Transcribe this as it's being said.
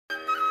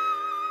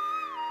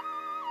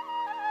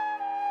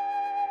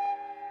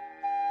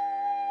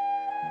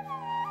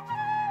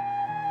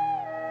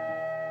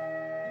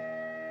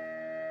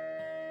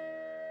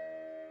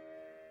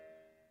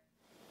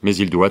mais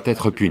il doit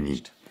être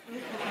puni.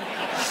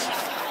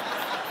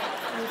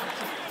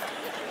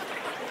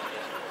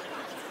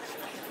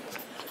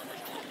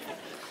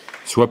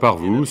 Soit par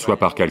vous, soit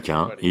par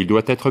quelqu'un, il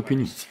doit être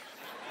puni.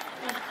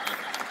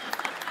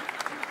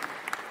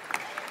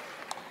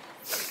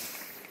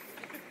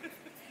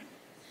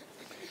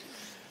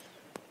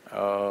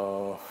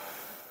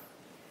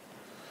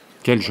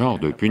 Quel genre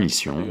de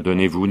punition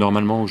donnez-vous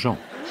normalement aux gens?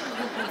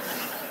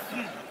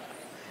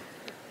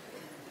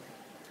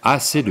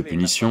 Assez de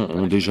punitions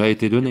ont déjà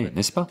été données,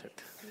 n'est-ce pas?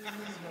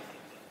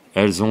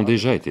 Elles ont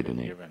déjà été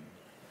données.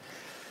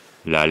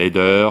 La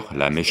laideur,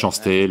 la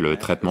méchanceté, le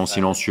traitement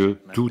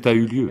silencieux, tout a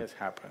eu lieu.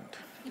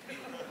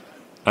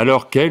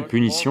 Alors quelle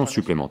punition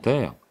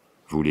supplémentaire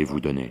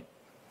voulez-vous donner?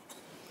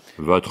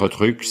 Votre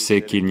truc,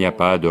 c'est qu'il n'y a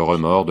pas de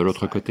remords de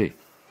l'autre côté.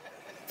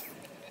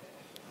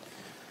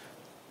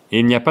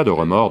 Il n'y a pas de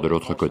remords de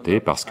l'autre côté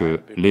parce que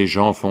les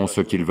gens font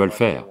ce qu'ils veulent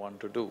faire,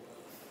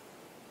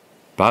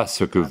 pas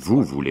ce que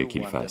vous voulez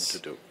qu'ils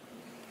fassent.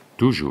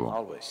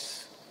 Toujours.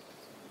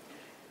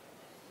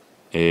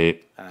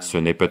 Et ce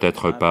n'est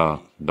peut-être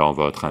pas dans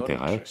votre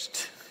intérêt,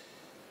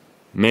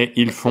 mais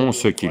ils font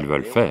ce qu'ils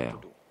veulent faire.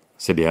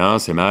 C'est bien,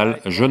 c'est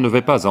mal, je ne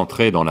vais pas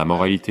entrer dans la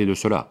moralité de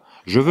cela.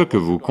 Je veux que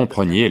vous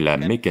compreniez la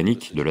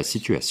mécanique de la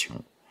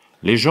situation.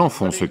 Les gens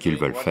font ce qu'ils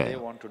veulent faire.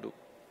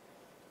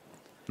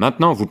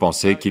 Maintenant, vous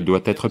pensez qu'il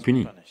doit être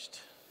puni.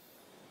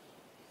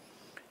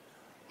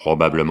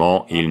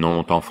 Probablement, ils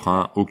n'ont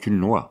enfreint aucune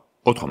loi,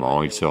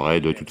 autrement ils seraient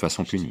de toute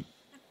façon punis.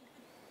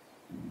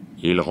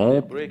 Ils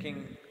rompent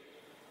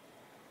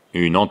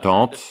une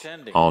entente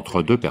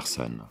entre deux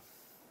personnes.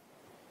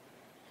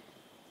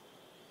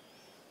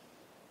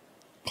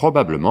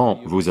 Probablement,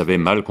 vous avez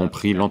mal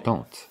compris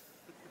l'entente.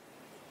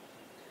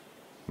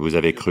 Vous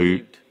avez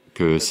cru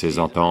que ces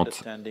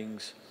ententes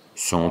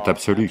sont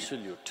absolues.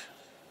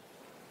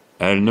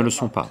 Elles ne le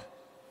sont pas.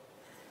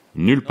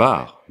 Nulle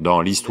part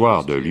dans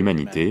l'histoire de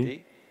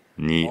l'humanité,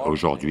 ni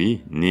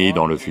aujourd'hui, ni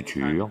dans le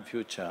futur,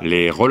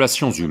 les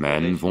relations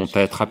humaines vont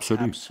être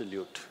absolues.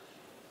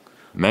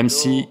 Même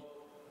si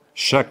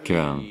chaque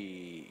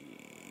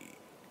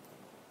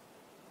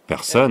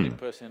personne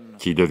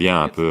qui devient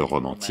un peu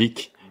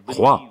romantique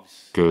croit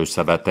que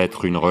ça va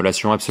être une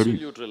relation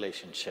absolue.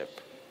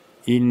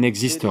 Il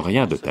n'existe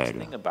rien de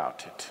tel.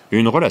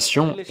 Une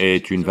relation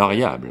est une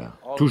variable,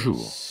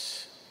 toujours.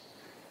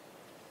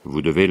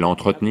 Vous devez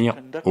l'entretenir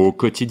au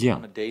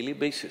quotidien.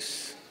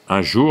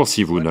 Un jour,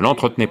 si vous ne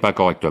l'entretenez pas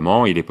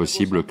correctement, il est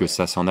possible que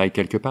ça s'en aille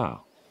quelque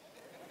part.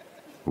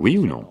 Oui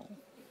ou non?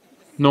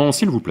 Non,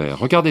 s'il vous plaît,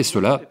 regardez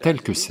cela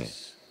tel que c'est.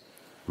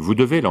 Vous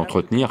devez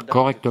l'entretenir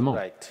correctement.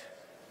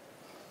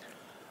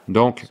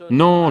 Donc,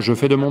 non, je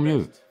fais de mon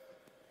mieux.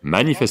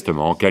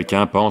 Manifestement,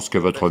 quelqu'un pense que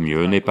votre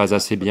mieux n'est pas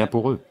assez bien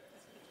pour eux.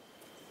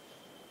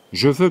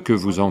 Je veux que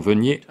vous en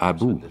veniez à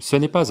bout, ce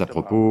n'est pas à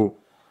propos...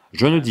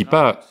 Je ne dis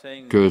pas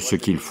que ce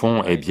qu'ils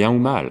font est bien ou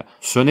mal,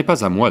 ce n'est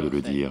pas à moi de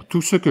le dire.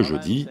 Tout ce que je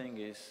dis,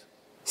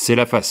 c'est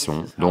la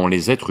façon dont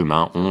les êtres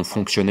humains ont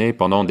fonctionné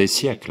pendant des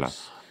siècles,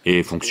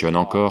 et fonctionnent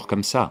encore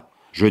comme ça.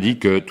 Je dis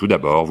que, tout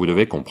d'abord, vous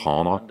devez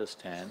comprendre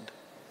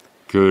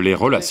que les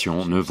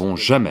relations ne vont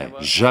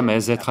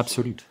jamais être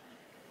absolues.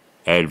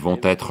 Elles vont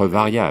être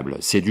variables,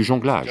 c'est du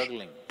jonglage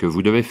que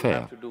vous devez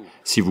faire.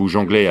 Si vous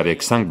jonglez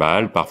avec 5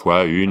 balles,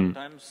 parfois une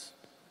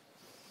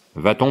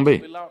va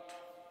tomber.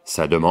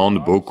 Ça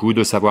demande beaucoup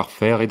de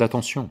savoir-faire et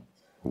d'attention,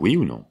 oui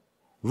ou non?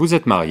 Vous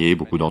êtes mariés,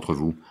 beaucoup d'entre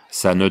vous,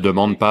 ça ne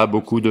demande pas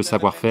beaucoup de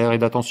savoir-faire et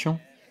d'attention?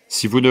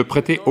 Si vous ne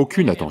prêtez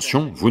aucune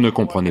attention, vous ne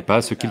comprenez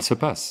pas ce qu'il se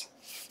passe.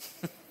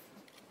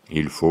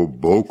 Il faut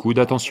beaucoup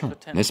d'attention,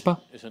 n'est-ce pas?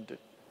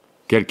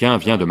 Quelqu'un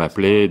vient de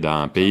m'appeler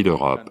d'un pays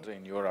d'Europe.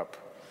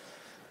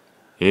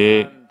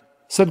 Et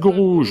 «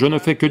 Sadhguru, je ne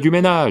fais que du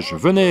ménage,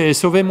 venez,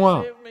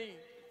 sauvez-moi.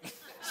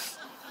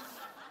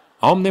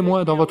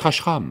 Emmenez-moi dans votre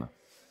ashram.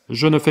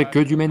 Je ne fais que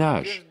du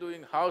ménage. »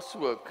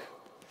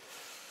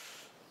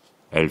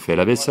 Elle fait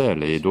la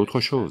vaisselle et d'autres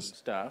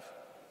choses.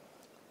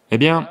 Eh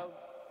bien,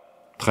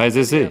 très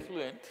aisée,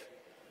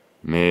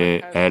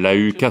 mais elle a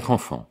eu 4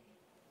 enfants.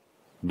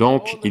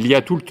 Donc, il y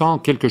a tout le temps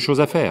quelque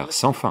chose à faire,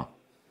 sans fin.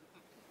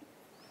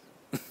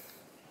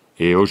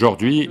 Et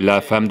aujourd'hui,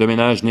 la femme de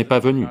ménage n'est pas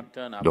venue,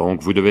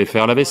 donc vous devez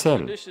faire la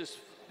vaisselle.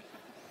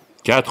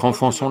 4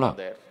 enfants sont là.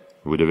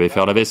 Vous devez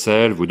faire la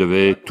vaisselle, vous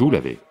devez tout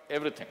laver.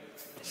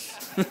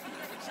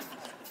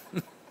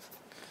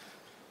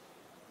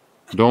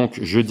 Donc,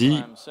 je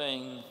dis,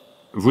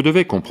 vous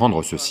devez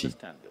comprendre ceci.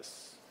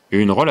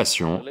 Une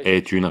relation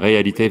est une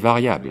réalité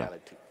variable,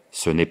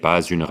 ce n'est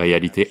pas une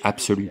réalité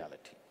absolue.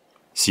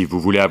 Si vous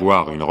voulez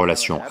avoir une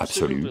relation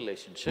absolue,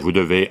 vous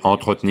devez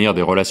entretenir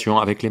des relations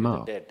avec les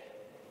morts.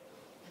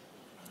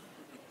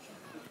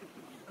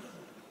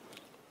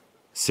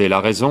 C'est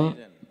la raison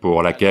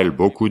pour laquelle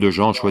beaucoup de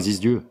gens choisissent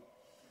Dieu,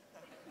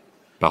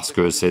 parce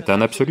que c'est un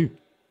absolu.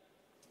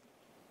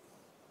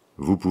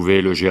 Vous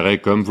pouvez le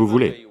gérer comme vous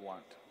voulez.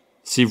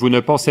 Si vous ne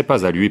pensez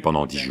pas à lui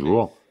pendant 10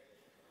 jours,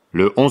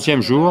 le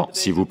 11e jour,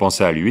 si vous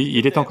pensez à lui,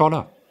 il est encore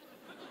là.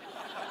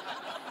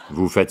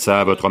 Vous faites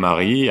ça à votre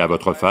mari, à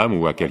votre femme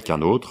ou à quelqu'un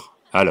d'autre,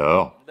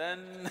 alors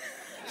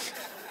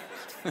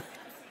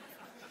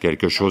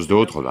quelque chose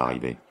d'autre va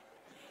arriver.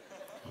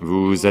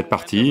 Vous êtes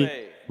parti,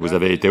 vous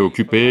avez été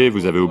occupé,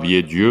 vous avez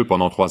oublié Dieu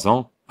pendant 3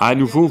 ans, à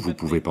nouveau vous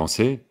pouvez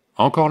penser,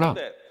 encore là.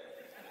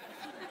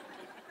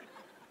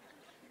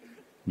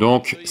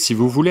 Donc, si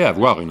vous voulez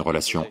avoir une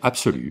relation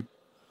absolue,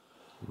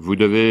 vous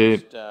ne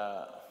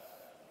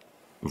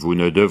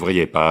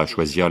devriez pas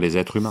choisir les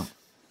êtres humains.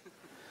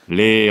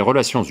 Les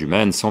relations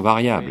humaines sont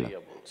variables,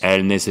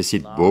 elles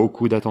nécessitent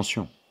beaucoup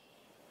d'attention.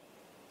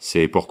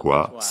 C'est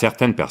pourquoi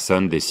certaines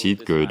personnes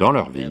décident que dans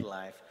leur vie,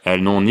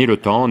 elles n'ont ni le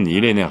temps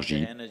ni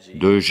l'énergie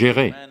de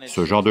gérer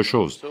ce genre de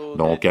choses,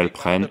 donc elles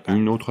prennent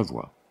une autre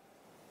voie,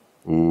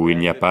 où il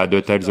n'y a pas de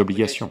telles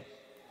obligations.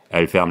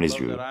 Elles ferment les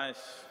yeux,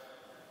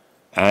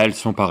 elles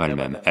sont par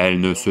elles-mêmes, elles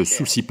ne se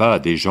soucient pas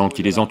des gens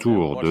qui les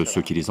entourent, de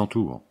ceux qui les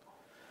entourent.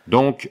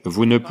 Donc,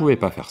 vous ne pouvez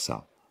pas faire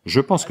ça.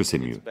 Je pense que c'est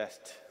mieux.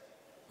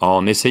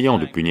 En essayant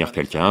de punir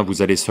quelqu'un,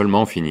 vous allez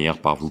seulement finir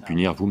par vous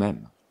punir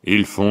vous-même.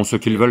 Ils font ce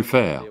qu'ils veulent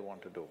faire.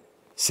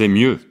 C'est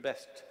mieux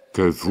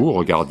que vous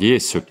regardiez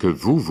ce que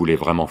vous voulez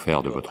vraiment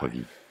faire de votre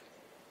vie.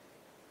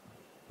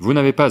 Vous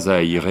n'avez pas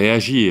à y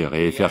réagir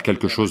et faire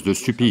quelque chose de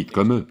stupide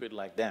comme eux.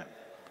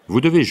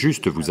 Vous devez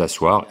juste vous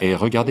asseoir et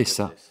regarder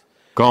ça.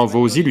 Quand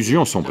vos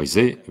illusions sont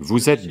brisées,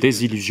 vous êtes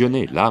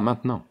désillusionné, là,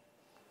 maintenant.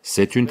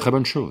 C'est une très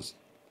bonne chose.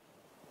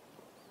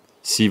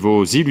 Si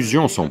vos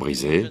illusions sont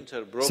brisées,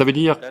 ça veut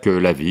dire que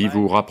la vie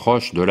vous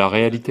rapproche de la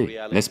réalité,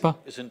 n'est-ce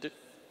pas?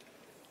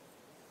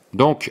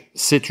 Donc,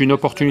 c'est une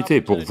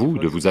opportunité pour vous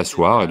de vous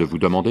asseoir et de vous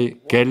demander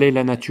 « Quelle est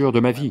la nature de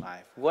ma vie?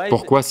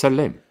 Pourquoi ça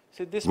l'est ?»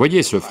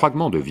 Voyez, ce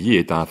fragment de vie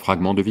est un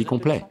fragment de vie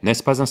complet,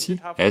 n'est-ce pas ainsi?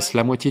 Est-ce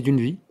la moitié d'une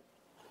vie?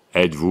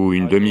 Êtes-vous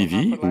une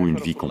demi-vie ou une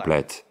vie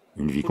complète?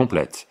 Une vie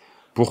complète.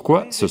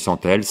 Pourquoi se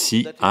sent-elle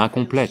si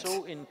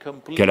incomplète?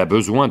 Qu'elle a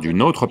besoin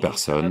d'une autre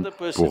personne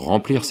pour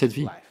remplir cette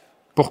vie.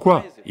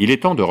 Pourquoi? Il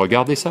est temps de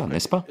regarder ça,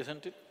 n'est-ce pas?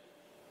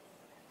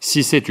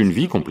 Si c'est une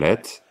vie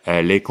complète,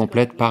 elle est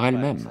complète par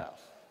elle-même.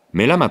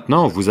 Mais là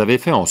maintenant, vous avez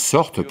fait en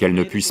sorte qu'elle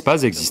ne puisse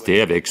pas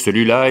exister avec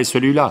celui-là et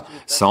celui-là,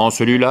 sans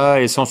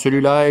celui-là et sans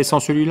celui-là et sans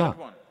celui-là.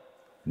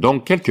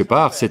 Donc quelque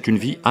part, c'est une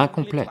vie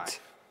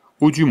incomplète.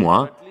 Ou du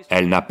moins,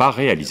 elle n'a pas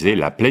réalisé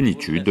la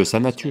plénitude de sa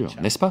nature,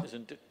 n'est-ce pas?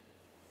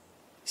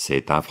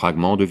 C'est un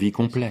fragment de vie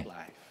complet.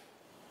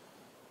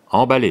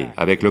 Emballé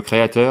avec le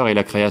Créateur et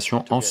la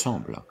création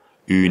ensemble,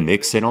 une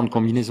excellente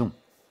combinaison.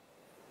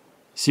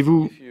 Si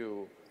vous...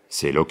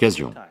 c'est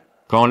l'occasion.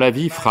 Quand la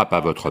vie frappe à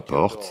votre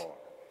porte,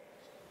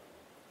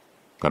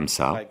 comme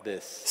ça,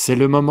 c'est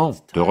le moment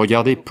de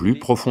regarder plus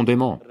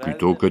profondément,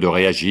 plutôt que de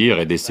réagir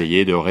et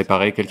d'essayer de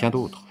réparer quelqu'un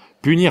d'autre.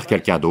 Punir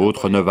quelqu'un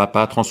d'autre ne va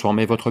pas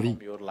transformer votre vie.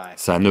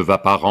 Ça ne va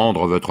pas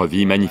rendre votre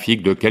vie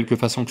magnifique de quelque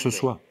façon que ce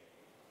soit.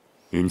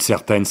 Une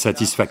certaine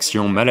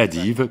satisfaction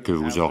maladive que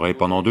vous aurez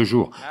pendant 2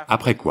 jours,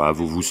 après quoi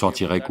vous vous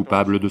sentirez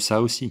coupable de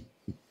ça aussi.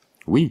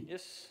 Oui.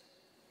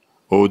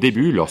 Au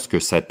début, lorsque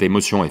cette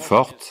émotion est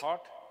forte,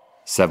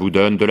 ça vous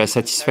donne de la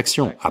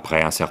satisfaction.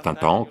 Après un certain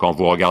temps, quand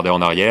vous regardez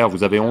en arrière,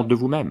 vous avez honte de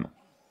vous-même.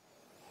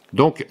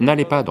 Donc,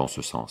 n'allez pas dans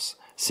ce sens,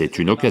 c'est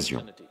une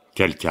occasion.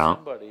 Quelqu'un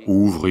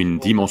ouvre une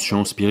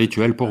dimension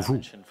spirituelle pour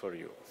vous.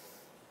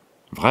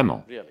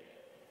 Vraiment.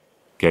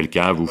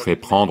 Quelqu'un vous fait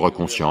prendre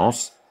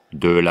conscience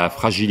de la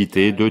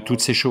fragilité de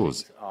toutes ces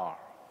choses.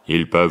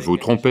 Ils peuvent vous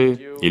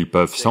tromper, ils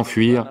peuvent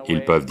s'enfuir,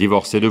 ils peuvent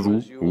divorcer de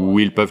vous, ou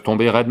ils peuvent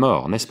tomber raide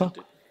mort, n'est-ce pas?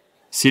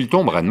 S'ils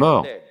tombent raide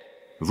mort,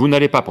 vous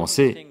n'allez pas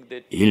penser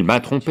 « il m'a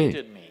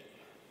trompé ».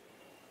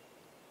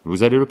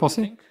 Vous allez le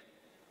penser?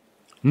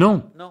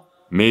 Non.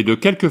 Mais de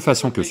quelque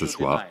façon que ce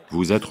soit,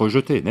 vous êtes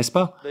rejeté, n'est-ce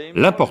pas?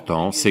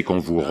 L'important, c'est qu'on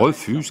vous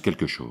refuse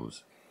quelque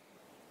chose.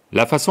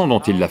 La façon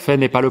dont il l'a fait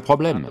n'est pas le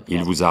problème,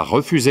 il vous a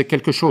refusé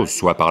quelque chose,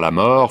 soit par la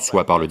mort,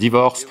 soit par le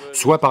divorce,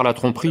 soit par la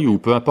tromperie, ou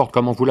peu importe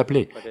comment vous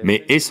l'appelez,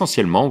 mais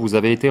essentiellement vous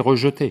avez été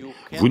rejeté.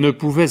 Vous ne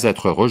pouvez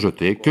être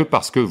rejeté que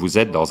parce que vous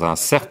êtes dans un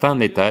certain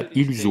état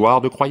illusoire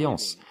de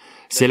croyance.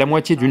 C'est la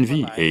moitié d'une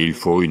vie, et il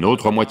faut une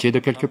autre moitié de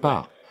quelque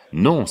part.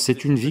 Non,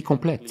 c'est une vie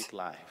complète.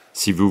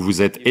 Si vous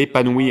vous êtes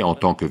épanoui en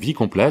tant que vie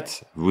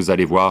complète, vous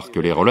allez voir que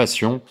les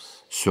relations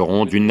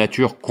seront d'une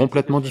nature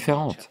complètement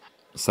différente.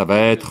 Ça va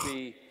être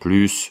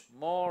plus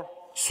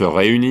se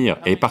réunir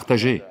et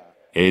partager,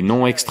 et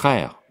non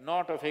extraire.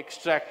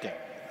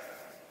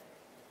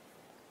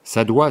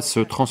 Ça doit se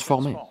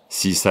transformer.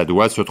 Si ça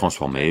doit se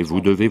transformer,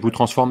 vous devez vous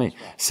transformer.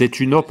 C'est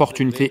une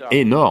opportunité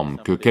énorme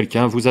que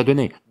quelqu'un vous a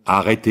donnée.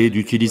 Arrêtez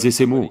d'utiliser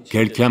ces mots,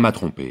 quelqu'un m'a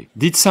trompé.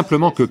 Dites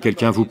simplement que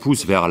quelqu'un vous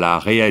pousse vers la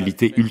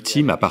réalité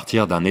ultime à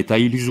partir d'un état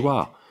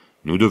illusoire.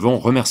 Nous devons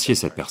remercier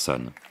cette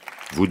personne.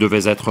 Vous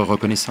devez être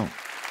reconnaissant.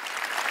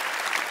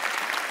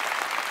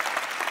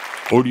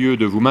 Au lieu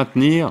de vous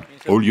maintenir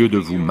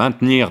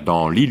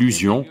dans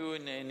l'illusion,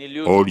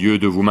 au lieu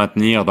de vous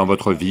maintenir dans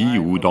votre vie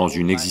ou dans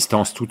une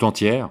existence tout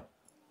entière,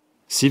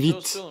 si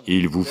vite,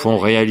 ils vous font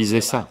réaliser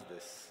ça.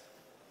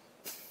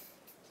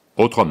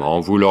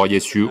 Autrement, vous l'auriez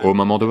su au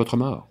moment de votre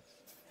mort.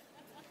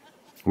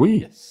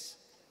 Oui.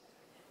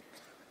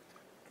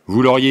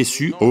 Vous l'auriez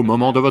su au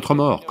moment de votre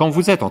mort. Quand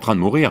vous êtes en train de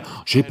mourir,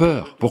 « J'ai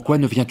peur, pourquoi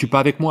ne viens-tu pas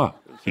avec moi »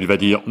 Il va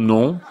dire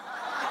non.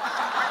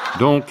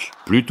 Donc,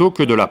 plutôt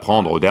que de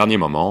l'apprendre au dernier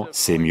moment,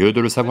 c'est mieux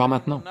de le savoir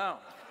maintenant.